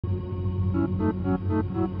WhatsApp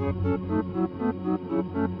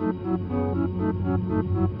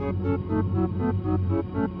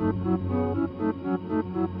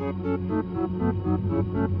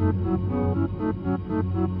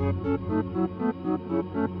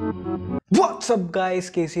guys,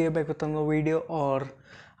 कैसी है back with another video. और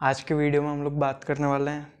आज के वीडियो में हम लोग बात करने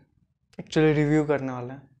वाले हैं, एक्चुअली रिव्यू करने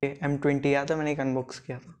वाले हैं। M20 याद है, मैंने एक अनबॉक्स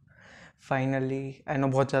किया था फाइनली। आई नो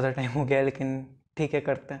बहुत ज़्यादा टाइम हो गया, लेकिन ठीक है,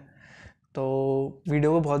 करते हैं। तो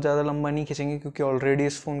वीडियो को बहुत ज़्यादा लंबा नहीं खींचेंगे क्योंकि ऑलरेडी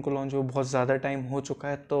इस फ़ोन को लॉन्च हुए बहुत ज़्यादा टाइम हो चुका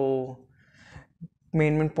है। तो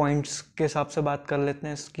मेन पॉइंट्स के हिसाब से बात कर लेते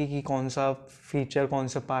हैं इसकी, कि कौन सा फीचर, कौन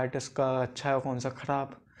सा पार्ट इसका अच्छा है और कौन सा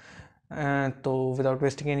ख़राब। तो without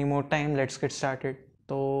wasting any more time, let's get started.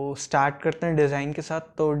 तो स्टार्ट करते हैं डिज़ाइन के साथ।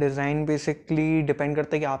 तो डिज़ाइन बेसिकली डिपेंड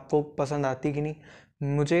करता है कि आपको पसंद आती कि नहीं।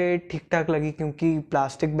 मुझे ठीक ठाक लगी क्योंकि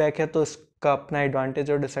प्लास्टिक बैग है, तो इसका अपना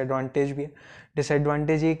एडवांटेज और डिसएडवांटेज भी है।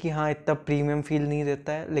 डिसएडवांटेज ये कि हाँ, इतना प्रीमियम फील नहीं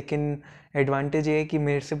देता है, लेकिन एडवांटेज ये है कि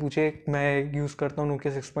मेरे से पूछे, मैं यूज़ करता हूँ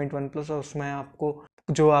नोकिया 6.1 प्लस, और उसमें आपको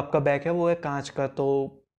जो आपका बैग है वो है कांच का। तो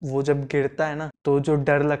वो जब गिरता है ना, तो जो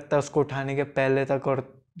डर लगता है उसको उठाने के पहले तक,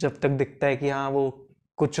 और जब तक दिखता है कि हाँ वो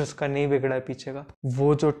कुछ उसका नहीं बिगड़ा है पीछे का,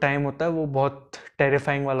 वो जो टाइम होता है वो बहुत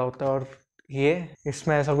टेरिफाइंग वाला होता है। और ये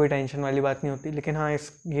इसमें ऐसा कोई टेंशन वाली बात नहीं होती। लेकिन हाँ,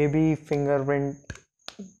 ये भी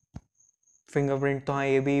फिंगरप्रिंट तो हाँ,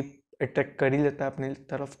 ये भी अट्रैक्ट कर ही लेता है अपनी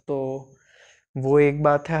तरफ। तो वो एक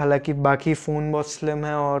बात है। हालांकि बाकी फ़ोन बहुत स्लिम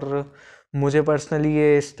है, और मुझे पर्सनली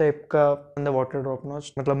ये इस टाइप का वाटर ड्रॉप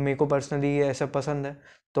नॉच, मतलब मेरे को पर्सनली ये ऐसा पसंद है।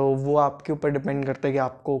 तो वो आपके ऊपर डिपेंड करता है कि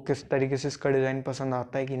आपको किस तरीके से इसका डिज़ाइन पसंद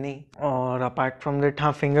आता है कि नहीं। और अपार्ट फ्रॉम दैट,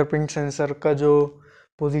 हाँ, फिंगरप्रिंट सेंसर का जो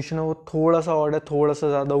पोजीशन है वो थोड़ा सा ऑड है, थोड़ा सा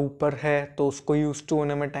ज़्यादा ऊपर है, तो उसको यूज़ टू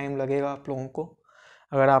होने में टाइम लगेगा आप लोगों को,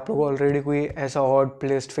 अगर आप लोग ऑलरेडी कोई ऐसा odd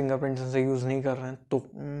placed fingerprint sensor use नहीं कर रहे हैं तो।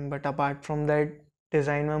 But apart from that,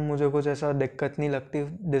 design में मुझे कुछ ऐसा दिक्कत नहीं लगती।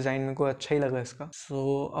 डिज़ाइन में को अच्छा ही लगा इसका।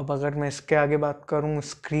 अब अगर मैं इसके आगे बात करूँ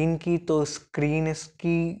स्क्रीन की, तो स्क्रीन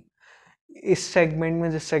इसकी इस सेगमेंट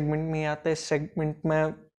में, जिस सेगमेंट में ये आता है, इस सेगमेंट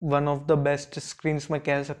में one of the best screens मैं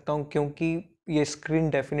कह सकता हूँ, क्योंकि ये स्क्रीन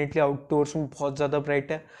डेफिनेटली आउटडोर्स में बहुत ज़्यादा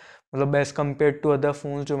ब्राइट है। मतलब as compare to other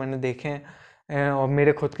phones जो मैंने देखे हैं, और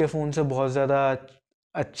मेरे खुद के फ़ोन से बहुत ज़्यादा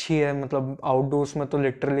अच्छी है। मतलब आउटडोर्स में तो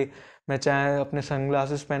लिटरली मैं चाहे अपने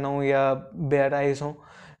सनग्लासेस पहना हूँ या बेयर आइज हूँ,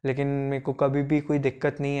 लेकिन मेरे को कभी भी कोई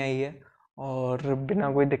दिक्कत नहीं आई है। और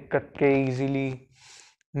बिना कोई दिक्कत के इजीली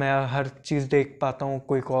मैं हर चीज़ देख पाता हूँ,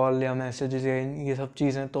 कोई कॉल या मैसेजेस या ये सब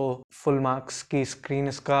चीज़ें। तो फुल मार्क्स की स्क्रीन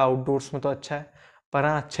इसका आउटडोर्स में तो अच्छा है। पर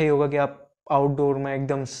हाँ, अच्छा ही होगा कि आप आउटडोर में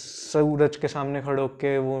एकदम सूरज के सामने खड़े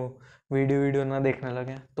होके वो वीडियो ना देखने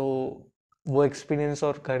लगे, तो वो एक्सपीरियंस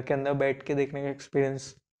और घर के अंदर बैठ के देखने का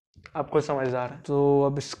एक्सपीरियंस आपको समझदार है। तो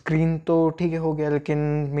अब स्क्रीन तो ठीक है, हो गया, लेकिन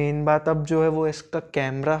मेन बात अब जो है वो इसका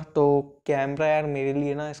कैमरा। तो कैमरा यार, मेरे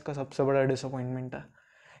लिए ना इसका सबसे बड़ा डिसअपॉइंटमेंट है,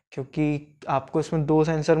 क्योंकि आपको इसमें दो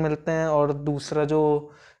सेंसर मिलते हैं, और दूसरा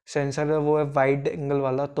जो सेंसर है वो है वाइड एंगल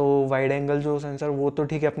वाला। तो वाइड एंगल जो सेंसर, वो तो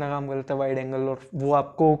ठीक है, अपना काम करता है वाइड एंगल, और वो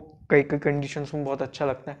आपको कई कई कंडीशंस में बहुत अच्छा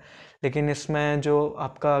लगता है। लेकिन इसमें जो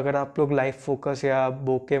आपका, अगर आप लोग लाइव फोकस या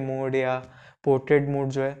बोके मोड या पोर्ट्रेट मोड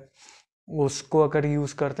जो है उसको अगर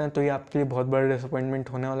यूज़ करते हैं, तो ये आपके लिए बहुत बड़ा डिसअपॉइंटमेंट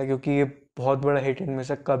होने वाला है, क्योंकि ये बहुत बड़ा हिट इनमें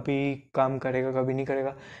से कभी काम करेगा, कभी नहीं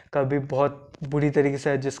करेगा, कभी बहुत बुरी तरीके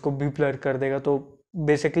से एजेस को भी ब्लर कर देगा। तो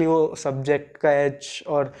बेसिकली वो सब्जेक्ट का एज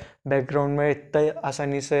और बैकग्राउंड में इतना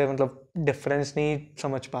आसानी से, मतलब डिफरेंस नहीं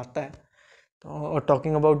समझ पाता है। तो और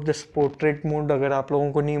talking about this portrait mode, अगर आप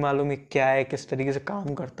लोगों को नहीं मालूम है क्या है, किस तरीके से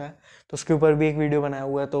काम करता है, तो उसके ऊपर भी एक वीडियो बनाया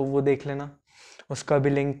हुआ है, तो वो देख लेना। उसका भी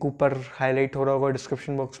लिंक ऊपर हाईलाइट हो रहा होगा,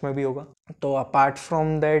 डिस्क्रिप्शन बॉक्स में भी होगा। तो अपार्ट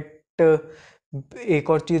फ्रॉम दैट, एक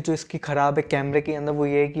और चीज़ जो इसकी ख़राब है कैमरे के अंदर, वो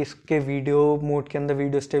ये है कि इसके वीडियो मोड के अंदर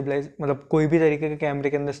वीडियो स्टेबलाइज, मतलब कोई भी तरीके के कैमरे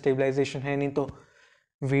के अंदर स्टेबलाइजेशन है नहीं। तो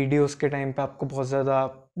वीडियोस के टाइम पे आपको बहुत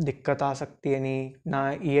ज़्यादा दिक्कत आ सकती है, नहीं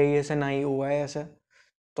ना EIS है ना ही OIS है।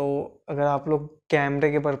 तो अगर आप लोग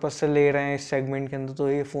कैमरे के पर्पज से ले रहे हैं इस सेगमेंट के अंदर, तो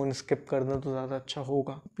ये फ़ोन स्किप कर दो तो ज़्यादा अच्छा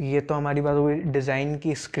होगा। ये तो हमारी बात हुई डिज़ाइन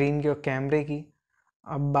की, स्क्रीन की और कैमरे की।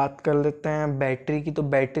 अब बात कर लेते हैं बैटरी की। तो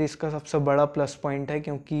बैटरी इसका सबसे बड़ा प्लस पॉइंट है,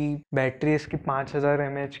 क्योंकि बैटरी इसकी 5000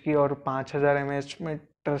 mAh की, और 5000 mAh में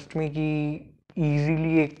ट्रस्ट में कि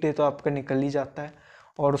ईजीली एक डे तो आपका निकल ही जाता है,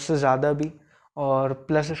 और उससे ज़्यादा भी। और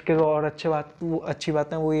प्लस इसके जो और अच्छी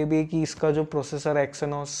बात है वो ये भी है कि इसका जो प्रोसेसर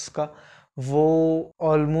एक्सनोस का, वो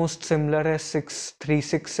ऑलमोस्ट सिमिलर है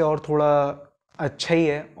 636 से, और थोड़ा अच्छा ही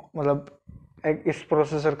है। मतलब इस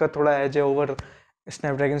प्रोसेसर का थोड़ा एज है ओवर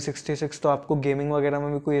स्नैपड्रैगन 66। तो आपको गेमिंग वगैरह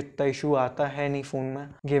में भी कोई इतना इशू आता है नहीं, फ़ोन में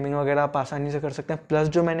गेमिंग वगैरह आप आसानी से कर सकते हैं। प्लस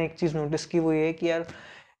जो मैंने एक चीज़ नोटिस की वो ये है कि यार,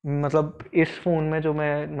 मतलब इस फ़ोन में जो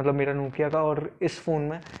मैं मतलब मेरा नोकिया का, और इस फ़ोन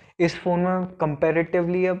में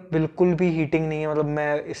कंपैरेटिवली अब बिल्कुल भी हीटिंग नहीं है। मतलब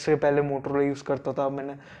मैं इससे पहले मोटरोला यूज़ करता था,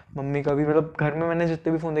 मैंने मम्मी का भी, मतलब घर में मैंने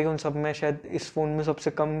जितने भी फ़ोन देखे उन सब में शायद इस फ़ोन में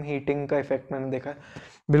सबसे कम हीटिंग का इफेक्ट मैंने देखा है।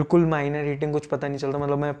 बिल्कुल माइनर हीटिंग, कुछ पता नहीं चलता।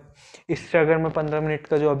 मतलब मैं इससे अगर मैं 15 मिनट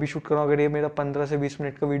का जो अभी शूट कर रहा हूँ, अगर ये मेरा 15 से 20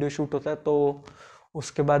 मिनट का वीडियो शूट होता है तो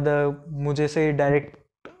उसके बाद मुझे से डायरेक्ट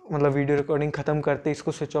मतलब वीडियो रिकॉर्डिंग ख़त्म करते ही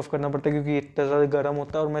इसको स्विच ऑफ करना पड़ता है, क्योंकि इतना ज़्यादा गर्म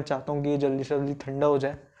होता है और मैं चाहता हूँ कि ये जल्दी से जल्दी ठंडा हो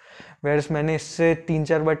जाए। वैरस मैंने इससे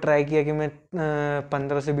 3-4 बार ट्राई किया कि मैं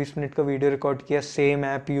 15 से 20 मिनट का वीडियो रिकॉर्ड किया सेम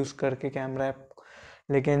ऐप यूज़ करके, कैमरा ऐप,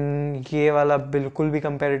 लेकिन ये वाला बिल्कुल भी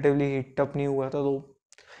कंपैरेटिवली हीट अप नहीं हुआ था। तो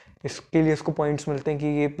इसके लिए इसको पॉइंट्स मिलते हैं कि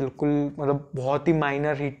ये बिल्कुल मतलब बहुत ही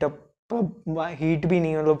माइनर हीट अप, हीट भी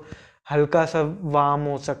नहीं, मतलब हल्का सा वार्म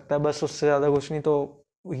हो सकता है बस, उससे ज़्यादा कुछ नहीं। तो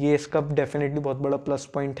ये इसका डेफिनेटली बहुत बड़ा प्लस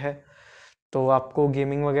पॉइंट है। तो आपको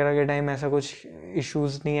गेमिंग वगैरह के टाइम ऐसा कुछ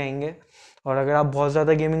इश्यूज नहीं आएंगे। और अगर आप बहुत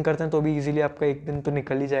ज़्यादा गेमिंग करते हैं तो भी इजीली आपका एक दिन तो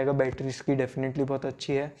निकल ही जाएगा। बैटरी इसकी डेफिनेटली बहुत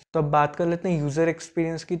अच्छी है। तो अब बात कर लेते हैं यूज़र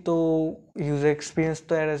एक्सपीरियंस की। तो यूज़र एक्सपीरियंस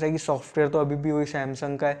तो यार ऐसा है कि सॉफ्टवेयर तो अभी भी वही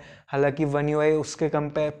सैमसंग का है। हालांकि वन यूआई उसके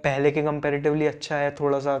पहले के कंपेरेटिवली अच्छा है,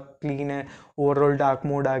 थोड़ा सा क्लीन है, ओवरऑल डार्क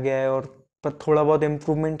मोड आ गया है, और पर थोड़ा बहुत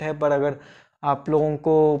इम्प्रूवमेंट है। पर अगर आप लोगों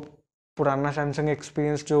को पुराना सैमसंग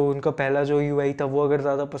एक्सपीरियंस जो उनका पहला जो यूआई था वो अगर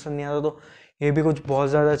ज़्यादा पसंद नहीं आता, तो ये भी कुछ बहुत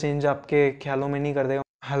ज़्यादा चेंज आपके ख्यालों में नहीं कर देगा।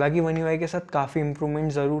 हालांकि वन यूआई के साथ काफ़ी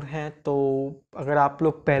इम्प्रूवमेंट ज़रूर हैं। तो अगर आप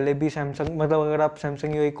लोग पहले भी सैमसंग, मतलब अगर आप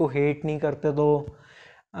सैमसंग यूआई को हेट नहीं करते तो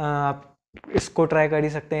आप इसको ट्राई कर ही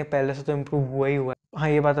सकते हैं। पहले से तो इम्प्रूव हुआ ही हुआ है। हाँ,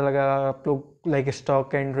 ये बात अलग है, अगर आप लोग लाइक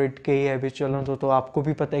स्टॉक एंड्रॉइड के ही हैबिचुअल हो तो आपको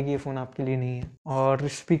भी पता है कि ये फ़ोन आपके लिए नहीं है। और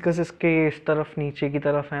स्पीकर्स इसके इस तरफ नीचे की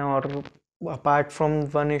तरफ हैं, और अपार्ट फ्रॉम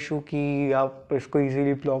वन इशू कि आप इसको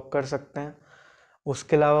इजीली ब्लॉक कर सकते हैं,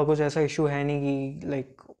 उसके अलावा कुछ ऐसा इशू है नहीं कि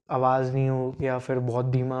लाइक आवाज़ नहीं हो या फिर बहुत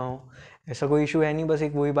धीमा हो। ऐसा कोई इशू है नहीं। बस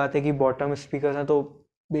एक वही बात है कि बॉटम स्पीकर हैं तो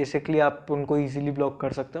बेसिकली आप उनको इजीली ब्लॉक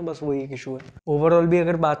कर सकते हैं, बस वही एक इशू है। ओवरऑल भी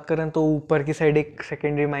अगर बात करें तो ऊपर की साइड एक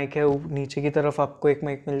सेकेंडरी माइक है, नीचे की तरफ आपको एक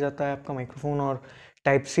माइक मिल जाता है, आपका माइक्रोफोन, और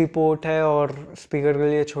टाइप सी पोर्ट है, और स्पीकर के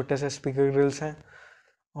लिए छोटे से स्पीकर ग्रिल्स हैं,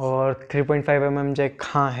 और 3.5 mm जैक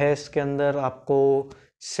हाँ है इसके अंदर। आपको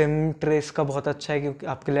सिम ट्रेस का बहुत अच्छा है, क्योंकि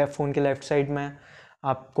आपके लेफ्ट फ़ोन के लेफ्ट साइड में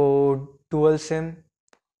आपको डुअल सिम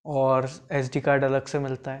और एसडी कार्ड अलग से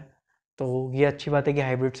मिलता है। तो ये अच्छी बात है कि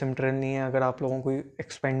हाइब्रिड सिम ट्रेन नहीं है अगर आप लोगों को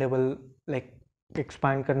एक्सपेंडेबल लाइक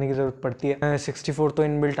एक्सपांड करने की ज़रूरत पड़ती है। 64 तो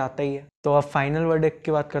इनबिल्ट आता ही है। तो अब फाइनल वर्डिक्ट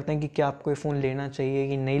की बात करते हैं कि क्या आपको ये फ़ोन लेना चाहिए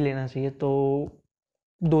कि नहीं लेना चाहिए। तो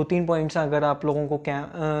 2-3 पॉइंट्स हैं। अगर आप लोगों को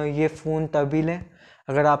ये फ़ोन तभी लें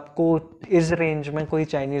अगर आपको इस रेंज में कोई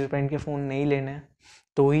चाइनीज़ ब्रांड के फ़ोन नहीं लेने हैं,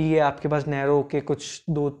 तो ही ये आपके पास नैरो के कुछ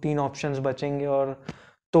 2-3 ऑप्शंस बचेंगे। और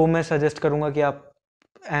तो मैं सजेस्ट करूँगा कि आप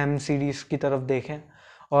एम सीरीज़ की तरफ देखें।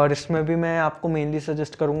 और इसमें भी मैं आपको मेनली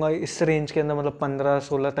सजेस्ट करूँगा इस रेंज के अंदर, मतलब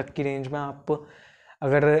 15-16 तक की रेंज में आप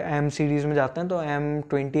अगर एम सीरीज़ में जाते हैं तो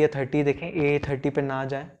M20 या 30 देखें, A30 पे ना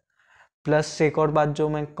जाएं। प्लस एक और बात जो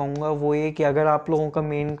मैं कहूँगा वो ये कि अगर आप लोगों का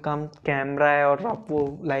मेन काम कैमरा है और आप वो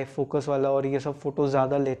लाइव फोकस वाला और ये सब फ़ोटो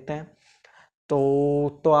ज़्यादा लेते हैं,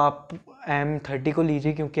 तो आप M30 को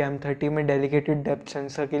लीजिए, क्योंकि M30 में डेडिकेटेड डेप्थ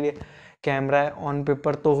सेंसर के लिए कैमरा है। ऑन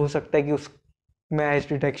पेपर तो हो सकता है कि उसमें एज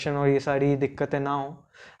डिटेक्शन और ये सारी दिक्कतें ना हो।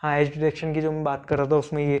 हाँ, एज डिटेक्शन की जो मैं बात कर रहा था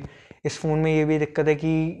उसमें ये इस फ़ोन में ये भी दिक्कत है कि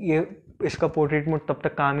ये इसका पोर्ट्रेट मोड तब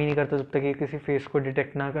तक काम ही नहीं करता जब तक ये किसी फेस को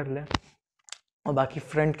डिटेक्ट ना कर ले। और बाकी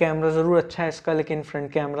फ्रंट कैमरा ज़रूर अच्छा है इसका, लेकिन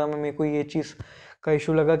फ्रंट कैमरा में मेरे को ये चीज़ का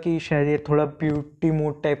इशू लगा कि शायद ये थोड़ा ब्यूटी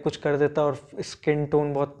मोड टाइप कुछ कर देता है और स्किन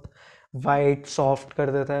टोन बहुत वाइट सॉफ्ट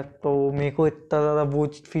कर देता है। तो मेरे को इतना ज़्यादा वो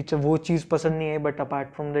फीचर वो चीज़ पसंद नहीं है, बट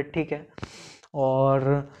अपार्ट फ्रॉम दैट ठीक है।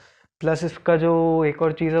 और प्लस इसका जो एक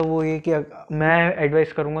और चीज़ है वो ये कि मैं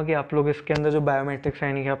एडवाइस करूँगा कि आप लोग इसके अंदर जो बायोमेट्रिक्स है,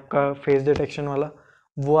 यानी कि आपका फेस डिटेक्शन वाला,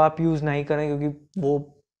 वो आप यूज़ नहीं करें, क्योंकि वो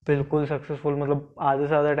बिल्कुल सक्सेसफुल, मतलब आधे से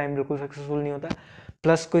ज़्यादा टाइम बिल्कुल सक्सेसफुल नहीं होता है।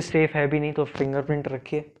 प्लस कोई सेफ है भी नहीं, तो फिंगरप्रिंट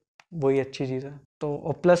रखिए, वही अच्छी चीज़ है। तो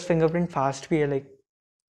और प्लस फिंगरप्रिंट फास्ट भी है लाइक।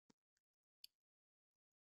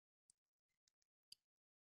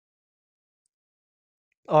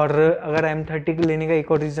 और अगर M30 लेने का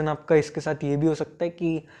एक और रीज़न आपका इसके साथ ये भी हो सकता है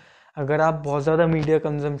कि अगर आप बहुत ज़्यादा मीडिया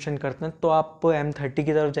कंजम्पशन करते हैं तो आप M30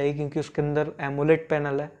 की तरफ जाइए, क्योंकि उसके अंदर एमोलेड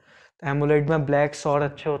पैनल है। तो एमोलेड में ब्लैक्स और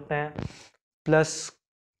अच्छे होते हैं। प्लस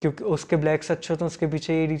क्योंकि उसके ब्लैक्स अच्छे होते हैं, उसके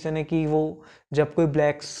पीछे ये रीज़न है कि वो जब कोई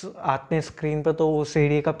ब्लैक्स आते हैं स्क्रीन पर तो उस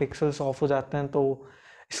एरिया का पिक्सल्स ऑफ हो जाते हैं, तो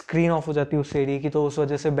स्क्रीन ऑफ हो जाती है उस एरिया की, तो उस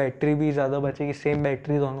वजह से बैटरी भी ज़्यादा बचेगी, सेम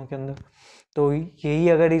बैटरी दोनों के अंदर। तो यही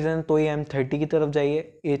अगर रीज़न, तो ये M30 की तरफ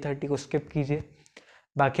जाइए, A30 को स्किप कीजिए।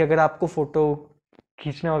 बाकी अगर आपको फ़ोटो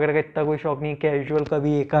खींचने वगैरह का इतना कोई शौक नहीं है, कैजुअल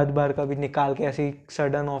कभी एक आध बार कभी निकाल के ऐसे ही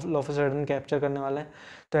सडन ऑफ सडन कैप्चर करने वाला है।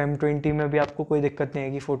 तो M20 में भी आपको कोई दिक्कत नहीं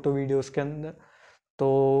आएगी फ़ोटो वीडियोस के अंदर।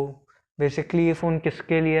 तो बेसिकली ये फ़ोन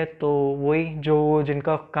किसके लिए है, तो वही जो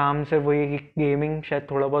जिनका काम से वही है कि गेमिंग, शायद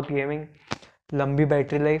थोड़ा बहुत गेमिंग, लंबी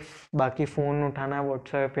बैटरी लाइफ, बाकी फ़ोन उठाना है,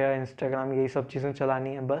 व्हाट्सएप या इंस्टाग्राम, यही सब चीज़ें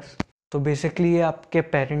चलानी है बस। तो बेसिकली ये आपके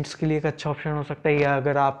पेरेंट्स के लिए एक अच्छा ऑप्शन हो सकता है, या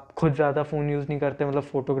अगर आप खुद ज़्यादा फ़ोन यूज़ नहीं करते, मतलब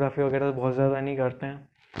फोटोग्राफी वगैरह बहुत ज़्यादा नहीं करते हैं,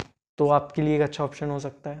 तो आपके लिए एक अच्छा ऑप्शन हो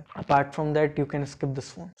सकता है। Apart from that you can skip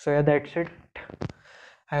this phone. सो या दैट्स इट।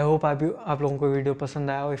 आई होप आप लोगों को वीडियो पसंद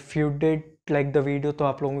आया। If you did like the video, तो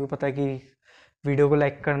आप लोगों को पता है कि वीडियो को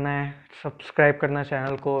लाइक करना है, सब्सक्राइब करना है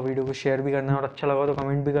चैनल को, वीडियो को शेयर भी करना है, और अच्छा लगा तो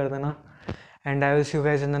कमेंट भी कर देना। And I will see you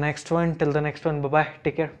guys in the next one. Till the next one, bye bye,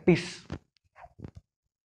 take care, piece.